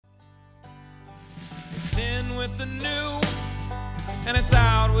with the new, and it's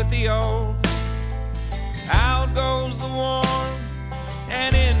out with the old. Out goes the warm,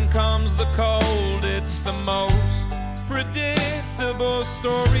 and in comes the cold. It's the most predictable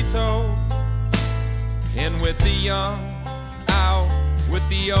story told. In with the young, out with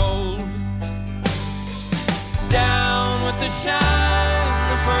the old. Down with the shine,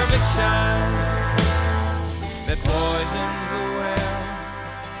 the perfect shine that poisons the well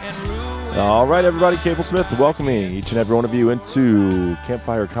and ruins. All right, everybody, Cable Smith welcoming each and every one of you into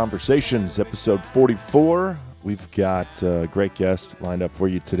Campfire Conversations, episode 44. We've got a great guest lined up for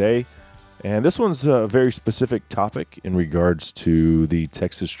you today. And this one's a very specific topic in regards to the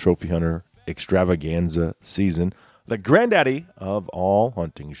Texas Trophy Hunter Extravaganza season, the granddaddy of all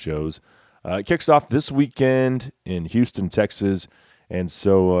hunting shows. It kicks off this weekend in Houston, Texas. And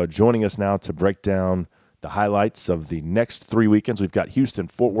so joining us now to break down the highlights of the next 3 weekends, we've got Houston,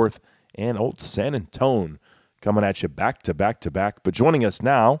 Fort Worth, and Old San Antonio coming at you back to back to back. But joining us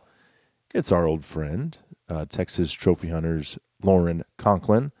now, it's our old friend, Texas Trophy Hunters, Lauren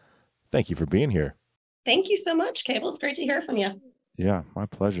Conklin. Thank you for being here. Thank you so much, Cable. It's great to hear from you. Yeah, my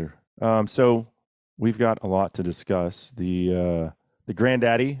pleasure. So we've got a lot to discuss. The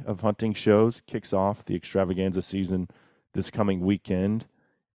granddaddy of hunting shows kicks off the Extravaganza season this coming weekend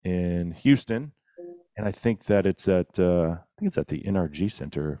in Houston, and I think that it's at the NRG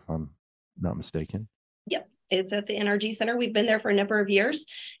Center, if I'm not mistaken. Yep, it's at the NRG Center. We've been there for a number of years,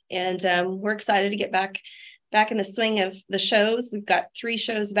 and we're excited to get back in the swing of the shows. We've got 3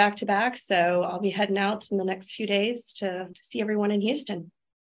 shows back to back, so I'll be heading out in the next few days to see everyone in Houston.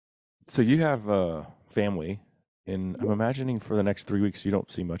 So you have a family. And I'm imagining for the next 3 weeks, you don't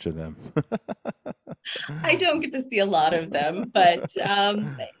see much of them. I don't get to see a lot of them, but they're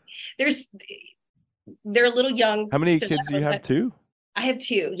a little young. How many kids do you have? 2? I have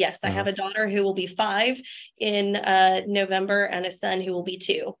 2. Yes. I have a daughter who will be 5 in November and a son who will be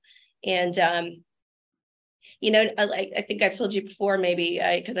 2. And, I think I've told you before, maybe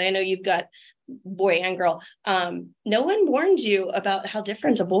because I know you've got boy and girl. No one warned you about how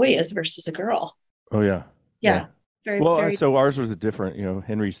different a boy is versus a girl. Oh, yeah. Yeah. Very so ours was a different,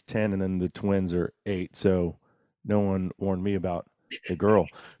 Henry's 10 and then the twins are 8. So no one warned me about the girl.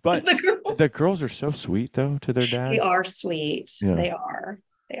 But the girls are so sweet, though, to their dad. They are sweet. Yeah. They are.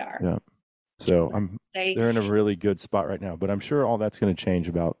 Yeah. So they're in a really good spot right now. But I'm sure all that's going to change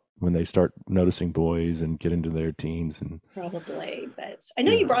about when they start noticing boys and get into their teens. And probably. But I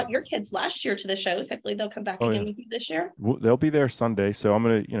know you brought your kids last year to the shows. Hopefully they'll come back again with you this year. They'll be there Sunday. So I'm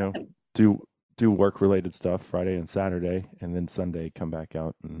going to, do work-related stuff Friday and Saturday, and then Sunday come back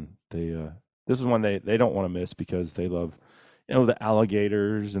out. And this is one they don't want to miss because they love, the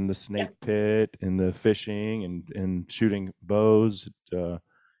alligators and the snake pit and the fishing and shooting bows.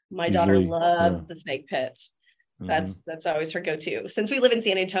 My daughter loves the snake pit. That's always her go-to. Since we live in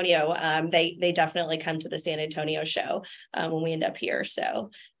San Antonio, they definitely come to the San Antonio show when we end up here.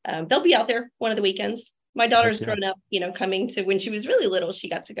 So they'll be out there one of the weekends. My daughter's grown up, coming to when she was really little, she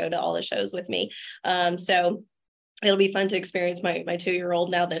got to go to all the shows with me. So it'll be fun to experience my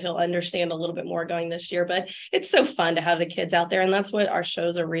 2-year-old now that he'll understand a little bit more going this year. But it's so fun to have the kids out there. And that's what our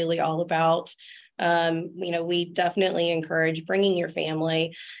shows are really all about. We definitely encourage bringing your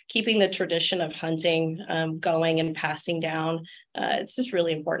family, keeping the tradition of hunting going and passing down. It's just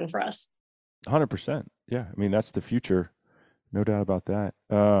really important for us. 100%. Yeah. I mean, that's the future. No doubt about that.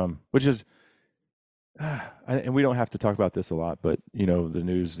 Which is, and we don't have to talk about this a lot, but the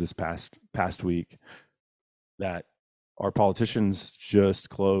news this past week that our politicians just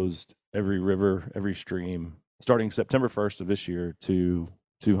closed every river, every stream, starting September 1st of this year to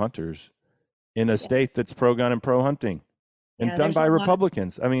hunters in a state that's pro-gun and pro-hunting, and done by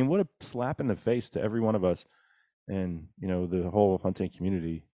Republicans. I mean, what a slap in the face to every one of us. And the whole hunting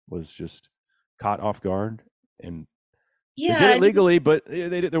community was just caught off guard, and they did it legally, but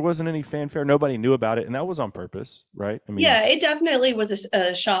there wasn't any fanfare. Nobody knew about it, and that was on purpose, right? I mean, it definitely was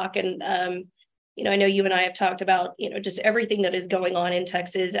a shock. And, I know you and I have talked about, just everything that is going on in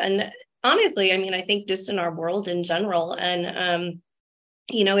Texas. And honestly, I mean, I think just in our world in general. And,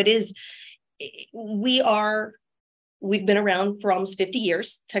 we've been around for almost 50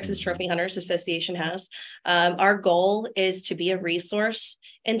 years. Texas Trophy Hunters Association has. Our goal is to be a resource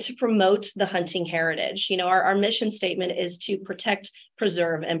and to promote the hunting heritage. Our mission statement is to protect,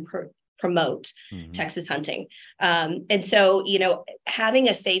 preserve, and promote Texas hunting. And so, having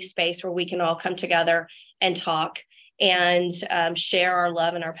a safe space where we can all come together and talk and share our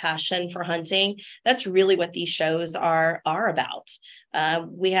love and our passion for hunting, that's really what these shows are about.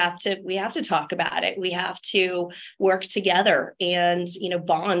 we have to talk about it. We have to work together and,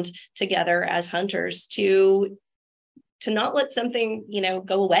 bond together as hunters to not let something,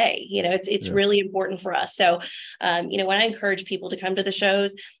 go away. It's really important for us. So, when I encourage people to come to the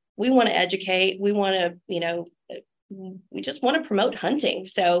shows, we want to educate, we want to, we just want to promote hunting.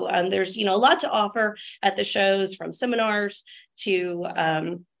 So there's, a lot to offer at the shows, from seminars to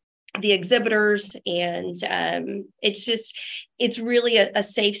the exhibitors. And it's really a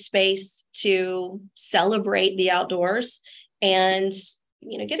safe space to celebrate the outdoors and,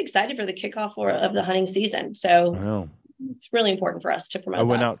 get excited for the kickoff of the hunting season. So it's really important for us to promote. I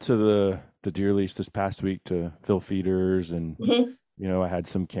went out to the deer lease this past week to fill feeders, and I had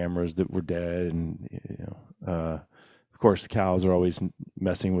some cameras that were dead, and of course cows are always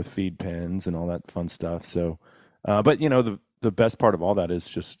messing with feed pens and all that fun stuff. So, but the best part of all that is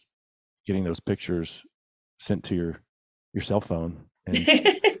just getting those pictures sent to your cell phone and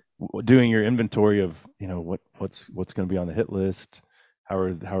doing your inventory of what's going to be on the hit list, how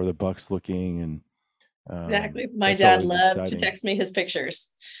are the bucks looking, and exactly. My dad loves to text me his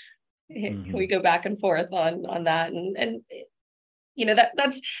pictures. We go back and forth on that, and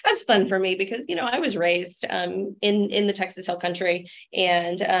that's fun for me because I was raised in the Texas Hill Country,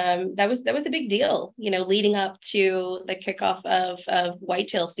 and that was a big deal. Leading up to the kickoff of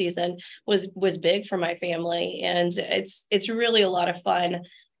whitetail season was big for my family, and it's really a lot of fun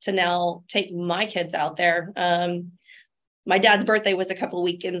to now take my kids out there. My dad's birthday was a couple of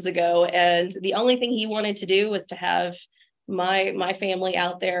weekends ago, and the only thing he wanted to do was to have my family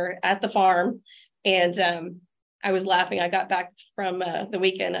out there at the farm. And I was laughing. I got back from the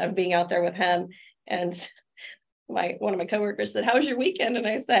weekend of being out there with him, and one of my coworkers said, "How was your weekend?" And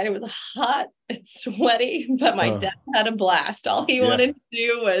I said, "It was hot and sweaty, but my dad had a blast. All he wanted to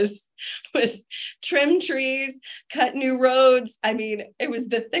do was trim trees, cut new roads." I mean, it was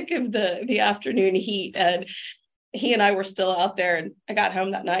the thick of the afternoon heat, and he and I were still out there. And I got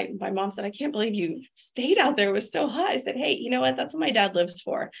home that night, and my mom said, "I can't believe you stayed out there. It was so hot." I said, "Hey, you know what? That's what my dad lives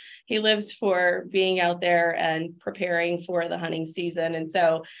for. He lives for being out there and preparing for the hunting season." And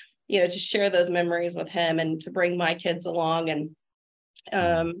so, to share those memories with him and to bring my kids along and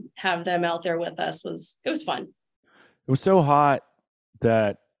have them out there with us was fun. It was so hot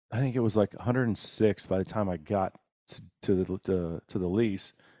that I think it was like 106 by the time I got to the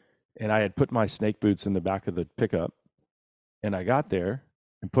lease. And I had put my snake boots in the back of the pickup, and I got there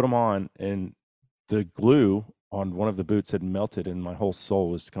and put them on, and the glue on one of the boots had melted, and my whole sole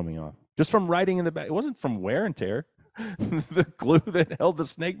was coming off just from riding in the back. It wasn't from wear and tear. The glue that held the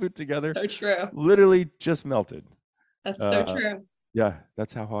snake boot together, so true, literally just melted. That's so true. Yeah,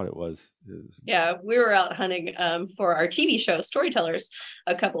 that's how hot it was. Yeah, we were out hunting for our TV show Storytellers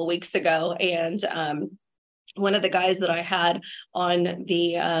a couple of weeks ago, and one of the guys that I had on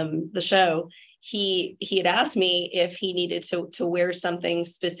the show, he had asked me if he needed to wear something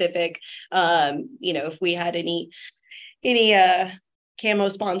specific, if we had any camo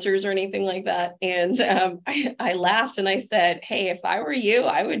sponsors or anything like that. And I laughed and I said, "Hey, if I were you,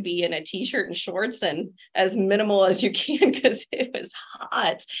 I would be in a t-shirt and shorts and as minimal as you can," because it was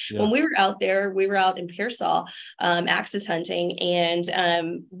hot. Yeah. When we were out there, we were out in Pearsall axis hunting.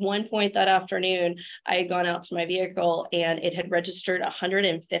 And one point that afternoon, I had gone out to my vehicle and it had registered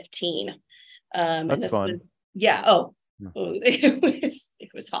 115. That's fun. It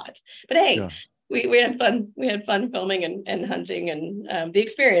was hot. But hey, yeah. We had fun. We had fun filming and hunting and the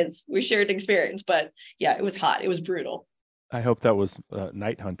experience. We shared experience, but yeah, it was hot. It was brutal. I hope that was a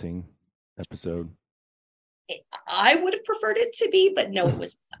night hunting episode. I would have preferred it to be, but no, it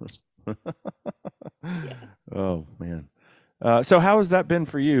was not. Yeah. Oh man. So how has that been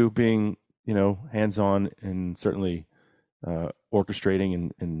for you, being, hands-on and certainly orchestrating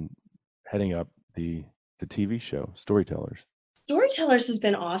and heading up the TV show Storytellers? Storytellers has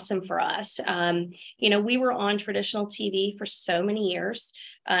been awesome for us. We were on traditional TV for so many years.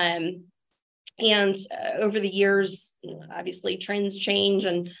 And over the years, obviously trends change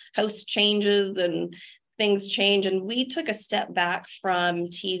and host changes and things change. And we took a step back from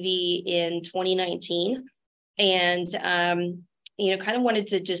TV in 2019 and, kind of wanted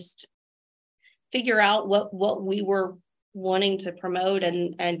to just figure out what we were wanting to promote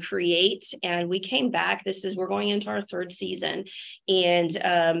and create. And we came back. We're going into our third season,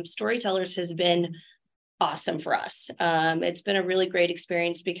 and Storytellers has been awesome for us. It's been a really great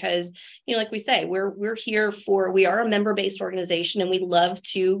experience because, like we say, we are a member-based organization and we love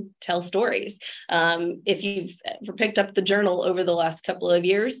to tell stories. If you've ever picked up the journal over the last couple of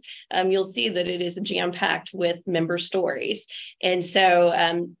years, you'll see that it is jam-packed with member stories. And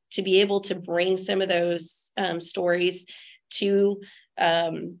so to be able to bring some of those stories to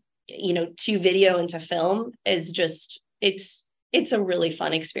to video and to film is just, it's a really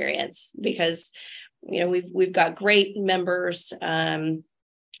fun experience because, we've got great members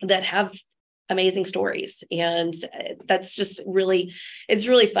that have amazing stories. And that's just it's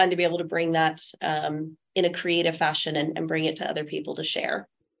really fun to be able to bring that in a creative fashion and bring it to other people to share.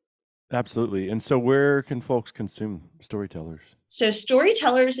 Absolutely. And so where can folks consume Storytellers? So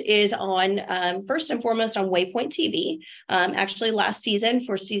Storytellers is on, first and foremost, on Waypoint TV. Actually, last season,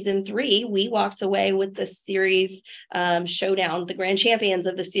 for season 3, we walked away with the series showdown, the grand champions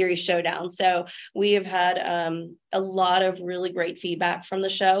of the series showdown. So we have had a lot of really great feedback from the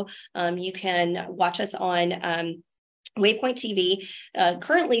show. You can watch us on Waypoint TV.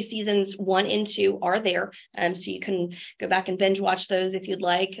 Currently, seasons 1 and 2 are there, so you can go back and binge watch those if you'd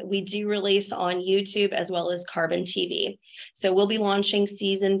like. We do release on YouTube as well as Carbon TV. So we'll be launching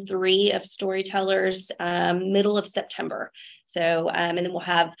season 3 of Storytellers middle of September. So and then we'll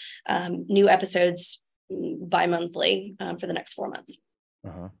have new episodes bi-monthly for the next 4 months.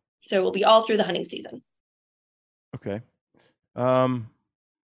 So we'll be all through the hunting season. Okay.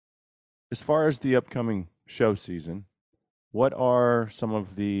 As far as the upcoming show season, what are some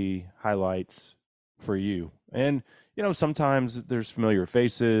of the highlights for you? And, sometimes there's familiar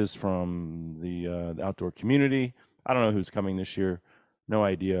faces from the outdoor community. I don't know who's coming this year. No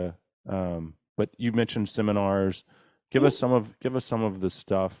idea. But you mentioned seminars. Give us some of the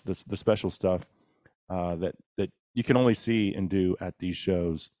stuff, the special stuff that you can only see and do at these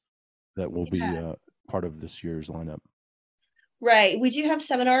shows that will be part of this year's lineup. Right. We do have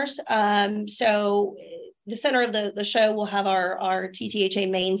seminars. So the center of the show will have our TTHA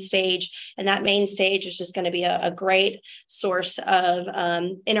main stage, and that main stage is just going to be a great source of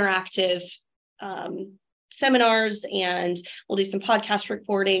interactive seminars, and we'll do some podcast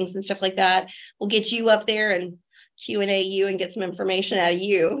recordings and stuff like that. We'll get you up there and Q&A you and get some information out of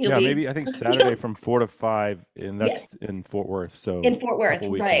you. Maybe I think Saturday from 4 to 5, and that's in Fort Worth. So in Fort Worth,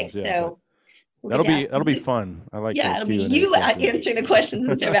 right? So that'll be fun. I like it'll be you answering the questions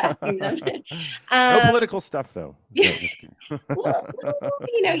instead of asking them. No political stuff though. No, just kidding. Well,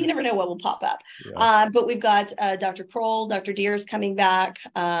 you never know what will pop up. But we've got Dr. Kroll, Dr. Deere's coming back.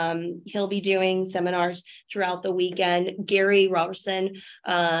 He'll be doing seminars throughout the weekend. Gary Robertson,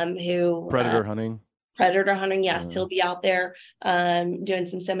 who predator hunting, yes, he'll be out there doing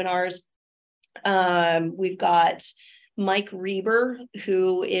some seminars. We've got Mike Reber,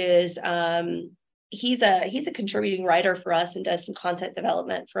 who is he's a contributing writer for us and does some content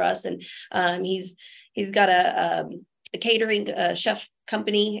development for us, and he's got a catering chef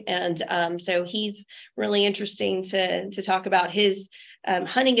company, and so he's really interesting to talk about his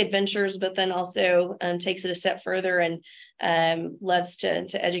hunting adventures, but then also takes it a step further and loves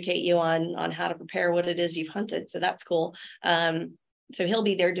to educate you on how to prepare what it is you've hunted. So that's cool. So he'll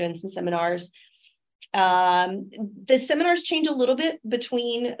be there doing some seminars. The seminars change a little bit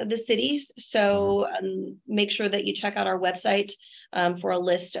between the cities, so make sure that you check out our website for a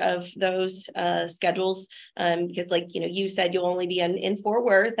list of those schedules, because like you said, you'll only be in Fort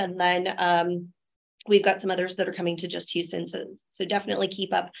Worth, and then we've got some others that are coming to just Houston, so definitely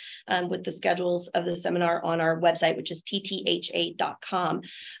keep up with the schedules of the seminar on our website, which is TTHA.com.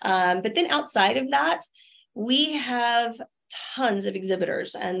 But then outside of that, we have tons of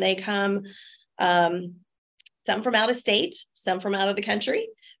exhibitors, and they come some from out of state, some from out of the country,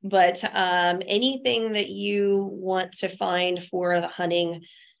 but anything that you want to find for the hunting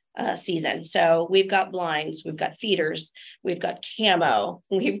season. So we've got blinds, we've got feeders, we've got camo,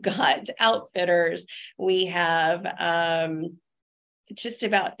 we've got outfitters, we have just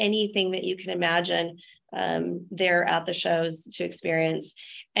about anything that you can imagine there at the shows to experience.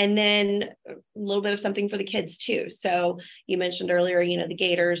 And then a little bit of something for the kids too. So you mentioned earlier, the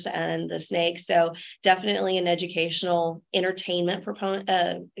gators and the snakes. So definitely an educational entertainment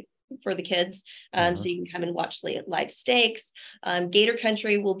proponent for the kids. So you can come and watch live stakes. Gator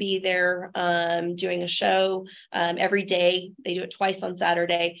Country will be there doing a show every day. They do it twice on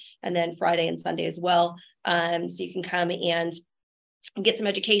Saturday and then Friday and Sunday as well. So you can come and get some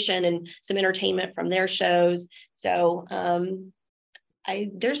education and some entertainment from their shows. So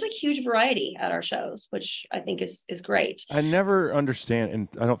there's a huge variety at our shows, which I think is great. I never understand, and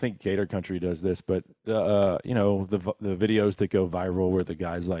I don't think Gator Country does this, but the videos that go viral where the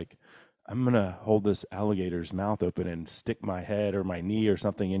guy's like, I'm gonna hold this alligator's mouth open and stick my head or my knee or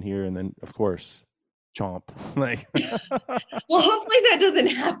something in here, and then of course chomp. Like well, hopefully that doesn't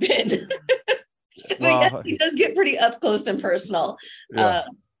happen. But yes, he does get pretty up close and personal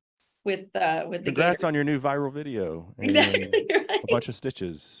with the congrats gator. On your new viral video. Exactly right. A bunch of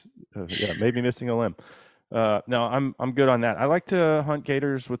stitches. Maybe missing a limb. No, I'm good on that. I like to hunt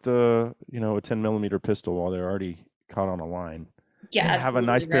gators with a 10mm pistol while they're already caught on a line. Yeah, and I have a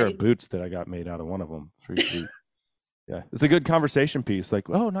nice pair right. of boots that I got made out of one of them. Pretty sweet. Yeah, it's a good conversation piece. Like,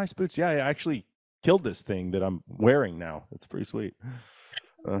 oh, nice boots. Yeah, I actually killed this thing that I'm wearing now. It's pretty sweet.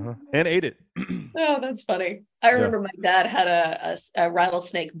 And ate it. Oh, that's funny. I remember my dad had a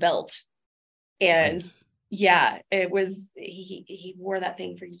rattlesnake belt, and nice. yeah, it was he wore that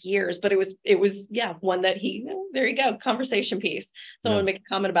thing for years, but it was one that there you go, conversation piece. Someone make a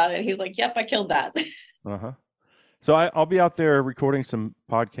comment about it, and he's like, "Yep, I killed that." So I'll be out there recording some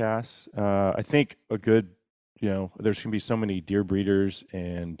podcasts. I think a good, there's gonna be so many deer breeders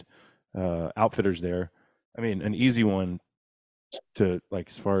and outfitters there. I mean, an easy one to like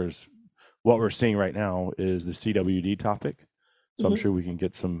as far as what we're seeing right now is the CWD topic. So I'm sure we can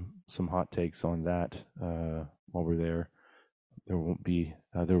get some hot takes on that while we're there. There will be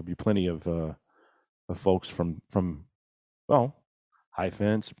plenty of folks from high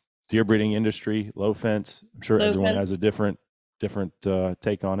fence, deer breeding industry, low fence. I'm sure everyone has a different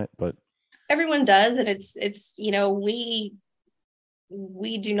take on it, but everyone does, and it's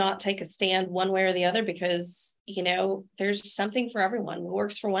we do not take a stand one way or the other because there's something for everyone. What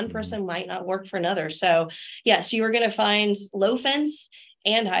works for one person might not work for another. So yes, you are going to find low fence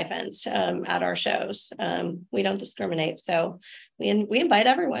and high fence at our shows. We don't discriminate, so we invite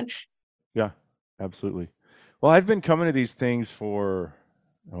everyone. Yeah, absolutely. Well, I've been coming to these things for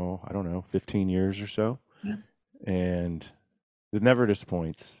 15 years or so, and it never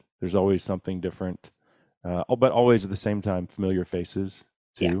disappoints. There's always something different. But always at the same time, familiar faces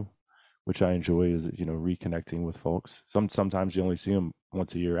too, which I enjoy is, reconnecting with folks. Sometimes you only see them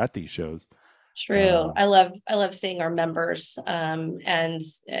once a year at these shows. True. I love seeing our members. And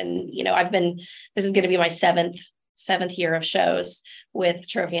this is going to be my seventh year of shows with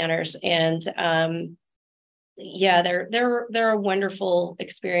Trophy Hunters. And they're a wonderful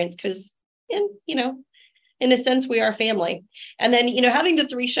experience because in a sense we are family. And then, having the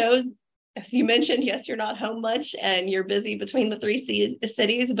 3 shows, as you mentioned, yes, you're not home much and you're busy between the 3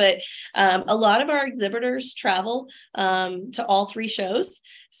 cities, but a lot of our exhibitors travel to all 3 shows.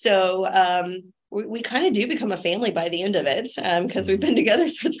 So we kind of do become a family by the end of it because we've been together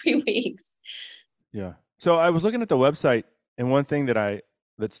for 3 weeks. Yeah. So I was looking at the website, and one thing that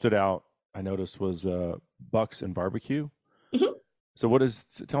stood out, I noticed was bucks and barbecue. So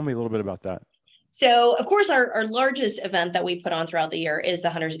tell me a little bit about that. So, of course, our largest event that we put on throughout the year is the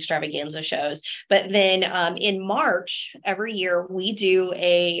Hunters Extravaganza shows. But then in March, every year, we do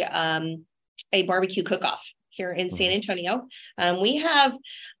a barbecue cook-off here in San Antonio. We have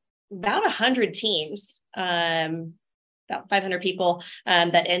about 100 teams, about 500 people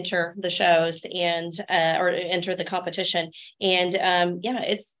that enter the shows and or enter the competition. And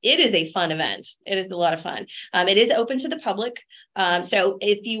it is a fun event. It is a lot of fun. It is open to the public. So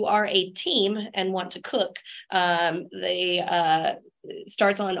if you are a team and want to cook, they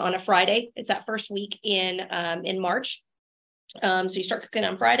starts on a Friday. It's that first week in March. So you start cooking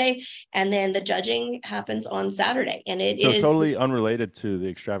on Friday, and then the judging happens on Saturday. And it is totally unrelated to the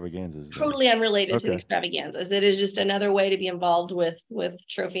extravaganzas. Totally unrelated to the extravaganzas. It is just another way to be involved with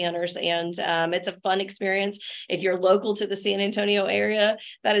Trophy Hunters, and it's a fun experience. If you're local to the San Antonio area,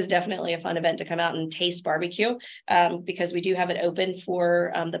 that is definitely a fun event to come out and taste barbecue, because we do have it open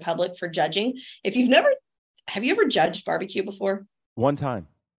for the public for judging. Have you ever judged barbecue before? One time.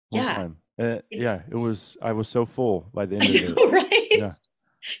 It was. I was so full by the end of it. Right?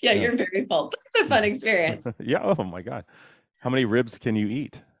 Yeah, you're very full. It's a fun experience. Yeah. Oh my God, how many ribs can you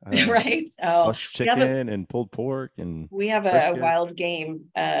eat? Right. Plus chicken and pulled pork, and we have a wild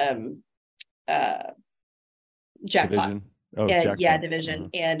game jackpot. Division. Division.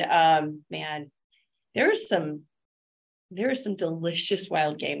 And man, there's some delicious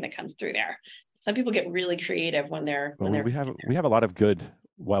wild game that comes through there. Some people get really creative when they're we have a lot of good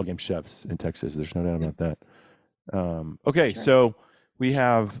wild game chefs in Texas. There's no doubt about that. So we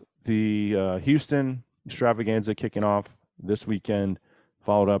have the Houston Extravaganza kicking off this weekend,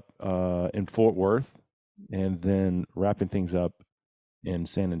 followed up in Fort Worth, and then wrapping things up in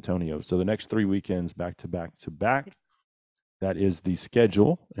San Antonio. So the next 3 weekends back to back to back. That is the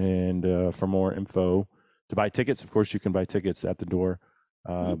schedule. And for more info, to buy tickets, of course, you can buy tickets at the door,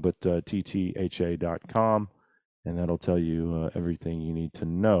 but TTHA.com. And that'll tell you everything you need to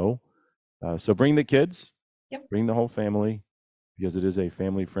know. So bring the kids, bring the whole family, because it is a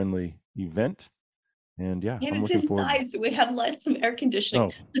family-friendly event. And I'm looking forward. So we have lots of air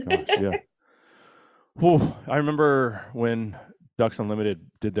conditioning. Oh gosh, yeah. Whew, I remember when Ducks Unlimited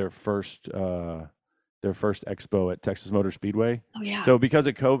did their first expo at Texas Motor Speedway. Oh yeah. So because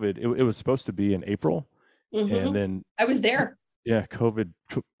of COVID, it was supposed to be in April, And then I was there. Yeah, COVID.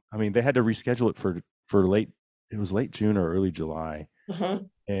 I mean, they had to reschedule it for late. It was late June or early July,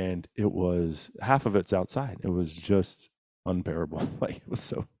 and it was half of it's outside. It was just unbearable. Like it was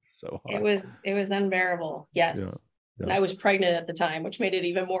so hot. It was unbearable. Yes. Yeah. And I was pregnant at the time, which made it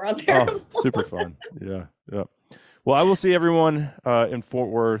even more unbearable. Oh, super fun. Yeah. Well, I will see everyone in Fort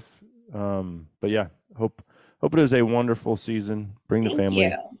Worth. But yeah, hope it is a wonderful season. Bring the family.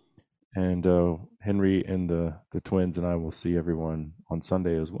 Thank you. And Henry and the twins and I will see everyone on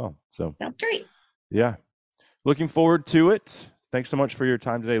Sunday as well. So sounds great. Yeah. Looking forward to it. Thanks so much for your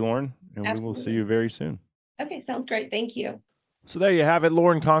time today, Lauren. And Absolutely. We will see you very soon. Okay, sounds great. Thank you. So there you have it,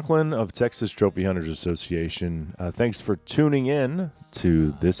 Lauren Conklin of Texas Trophy Hunters Association. Thanks for tuning in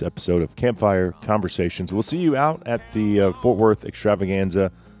to this episode of Campfire Conversations. We'll see you out at the Fort Worth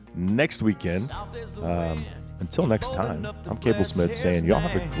Extravaganza next weekend. Until next time, I'm Cable Smith saying y'all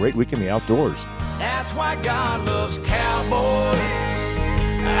have a great week in the outdoors. That's why God loves cowboys.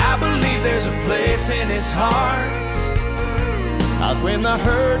 I believe there's a place in his heart. 'Cause when the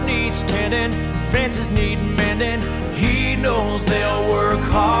herd needs tending, fences need mending, he knows they'll